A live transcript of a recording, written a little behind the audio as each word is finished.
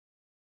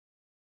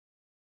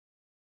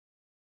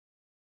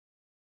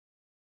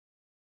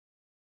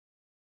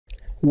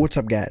What's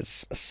up,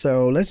 guys?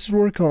 So let's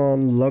work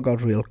on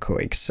logout real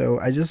quick. So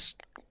I just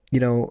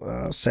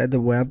set the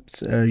web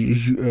if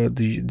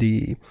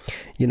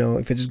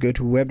I just go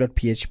to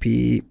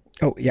web.php.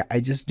 Oh yeah, I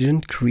just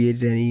didn't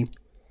create any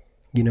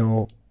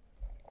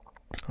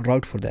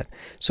route for that,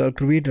 so I'll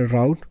create a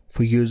route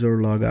for user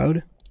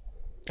logout.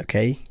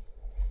 Okay,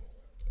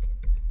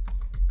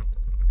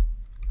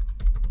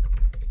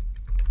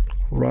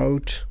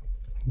 route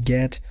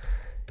get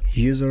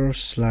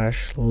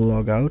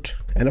user/logout,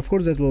 and of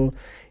course that will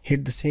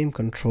hit the same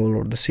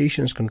controller, the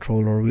sessions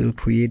controller. Will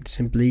create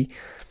simply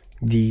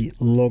the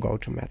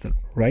logout method,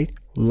 right?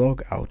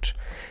 Logout.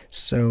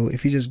 So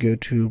if you just go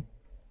to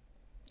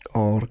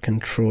our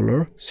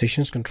controller,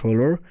 sessions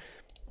controller,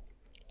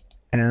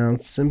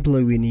 and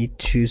simply we need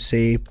to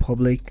say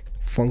public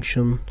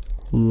function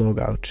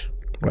logout,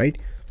 right?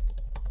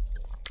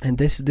 And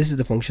this is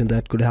the function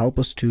that could help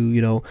us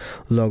to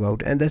log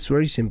out, and that's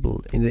very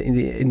simple. In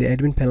the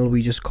admin panel,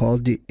 we just call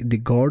the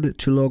guard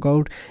to log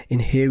out. In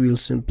here we'll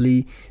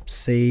simply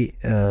say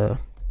the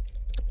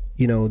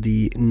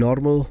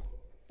normal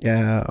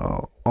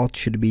auth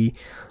should be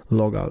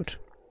logout.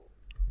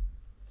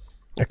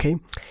 Okay,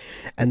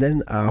 and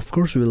then of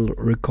course we'll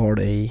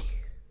record a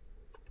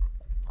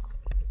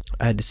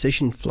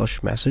decision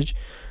flush message,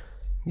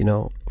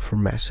 for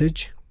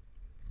message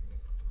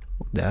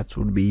that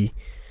would be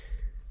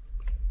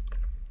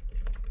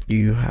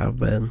you have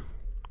been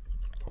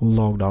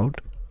logged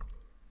out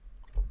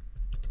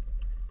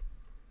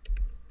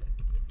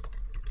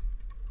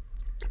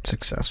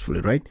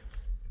successfully, right?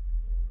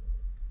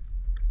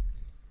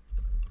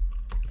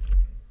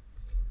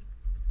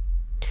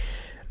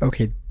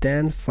 Okay,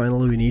 then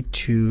finally we need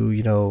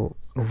to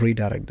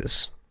redirect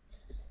this.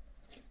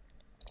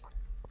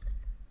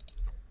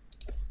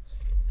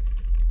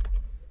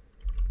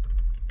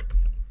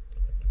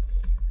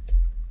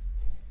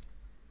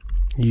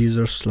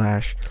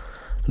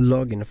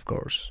 User/login, of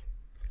course,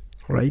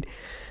 right?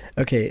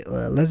 Okay,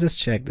 let's just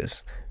check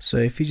this. So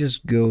if you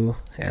just go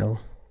and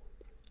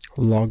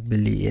log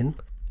Billy in,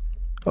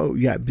 oh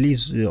yeah,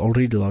 Billy's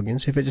already logged in.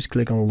 So if I just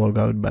click on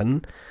logout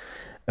button,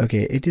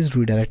 okay, it is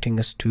redirecting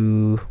us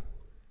to,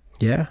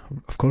 yeah,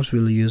 of course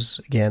we'll use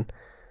again,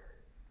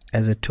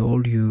 as I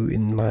told you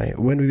in my,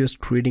 when we was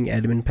creating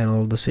admin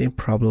panel, the same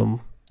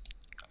problem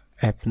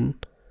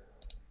happened.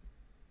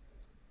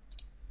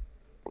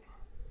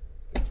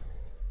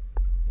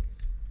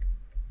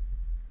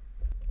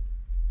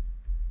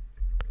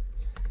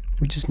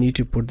 We just need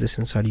to put this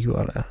inside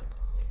URL,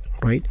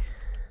 right?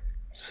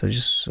 So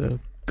just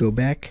go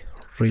back,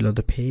 reload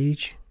the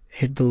page,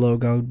 hit the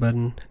logout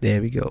button.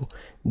 There we go.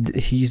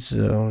 He's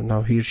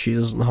now she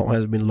has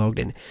been logged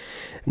in.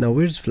 Now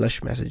where's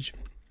flash message?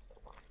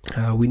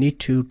 We need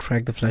to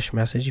track the flash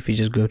message. If you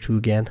just go to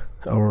again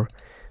our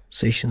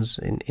sessions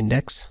in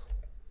index,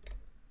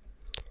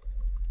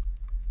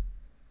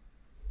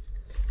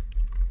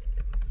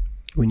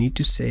 we need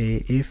to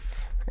say if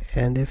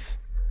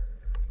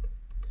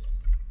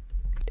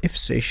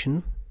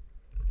session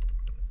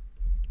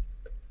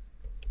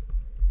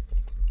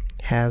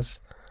has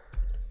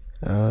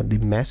the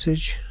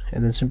message,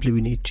 and then simply we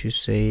need to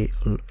say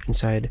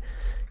inside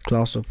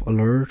class of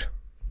alert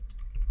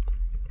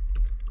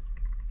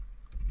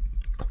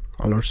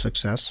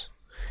success,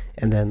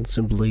 and then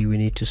simply we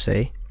need to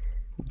say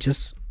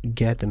just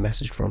get the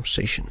message from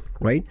session,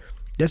 right?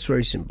 That's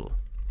very simple.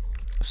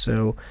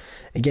 So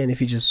again,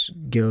 if you just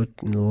go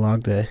and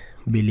log the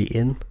Billy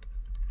in,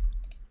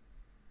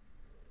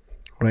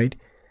 right,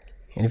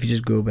 and if you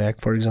just go back,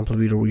 for example,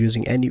 we were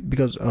using any,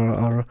 because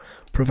our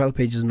profile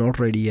page is not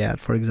ready yet,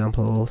 for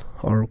example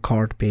our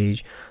cart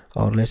page,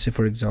 or let's say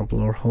for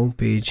example our home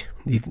page,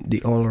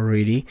 they all are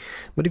ready.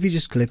 But if you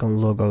just click on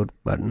logout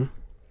button,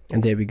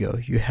 and there we go,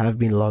 you have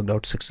been logged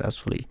out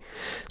successfully.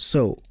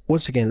 So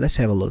once again, let's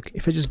have a look.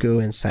 If I just go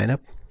and sign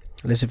up,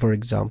 let's say for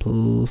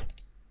example,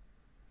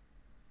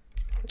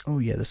 oh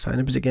yeah, the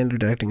sign up is again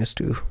redirecting us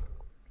to,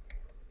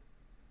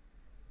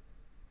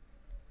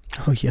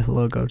 oh yeah,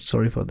 logout,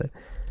 sorry for that.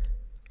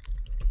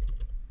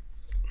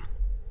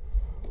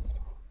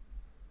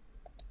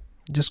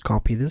 Just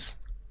copy this,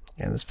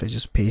 and if I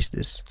just paste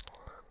this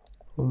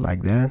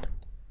like that,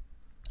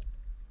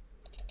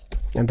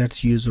 and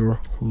that's user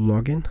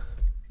login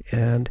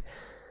and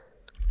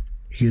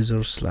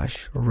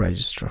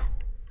user/register,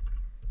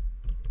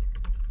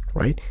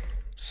 right?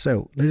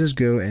 So let's just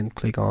go and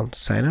click on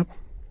sign up,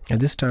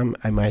 and this time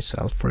I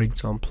myself, for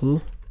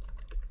example,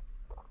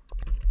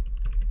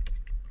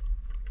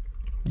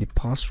 the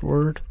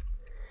password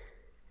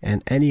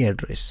and any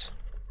address.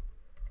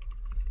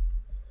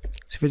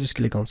 So if I just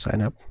click on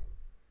sign up,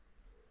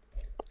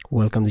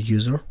 welcome the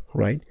user,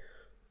 right?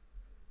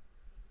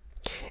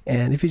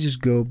 And if you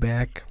just go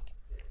back,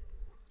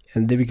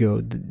 and there we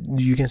go,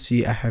 you can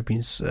see I have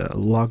been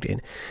logged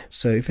in.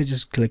 So if I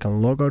just click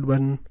on logout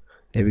button,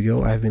 there we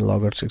go, I have been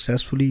logged out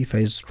successfully. If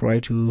I just try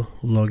to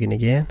log in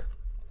again,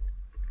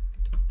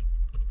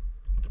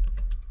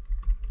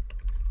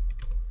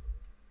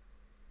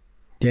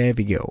 there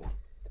we go,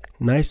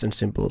 Nice and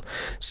simple.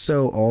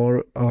 So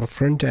our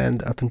front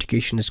end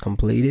authentication is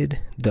completed,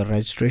 the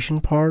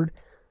registration part,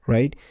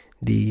 right,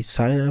 the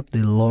sign up, the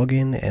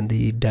login, and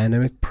the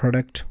dynamic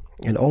product,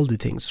 and all the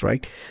things,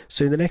 right?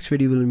 So in the next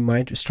video we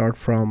might start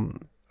from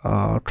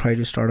try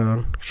to start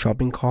on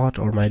shopping cart,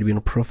 or might be on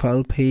a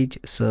profile page.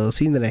 So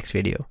see you in the next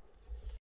video.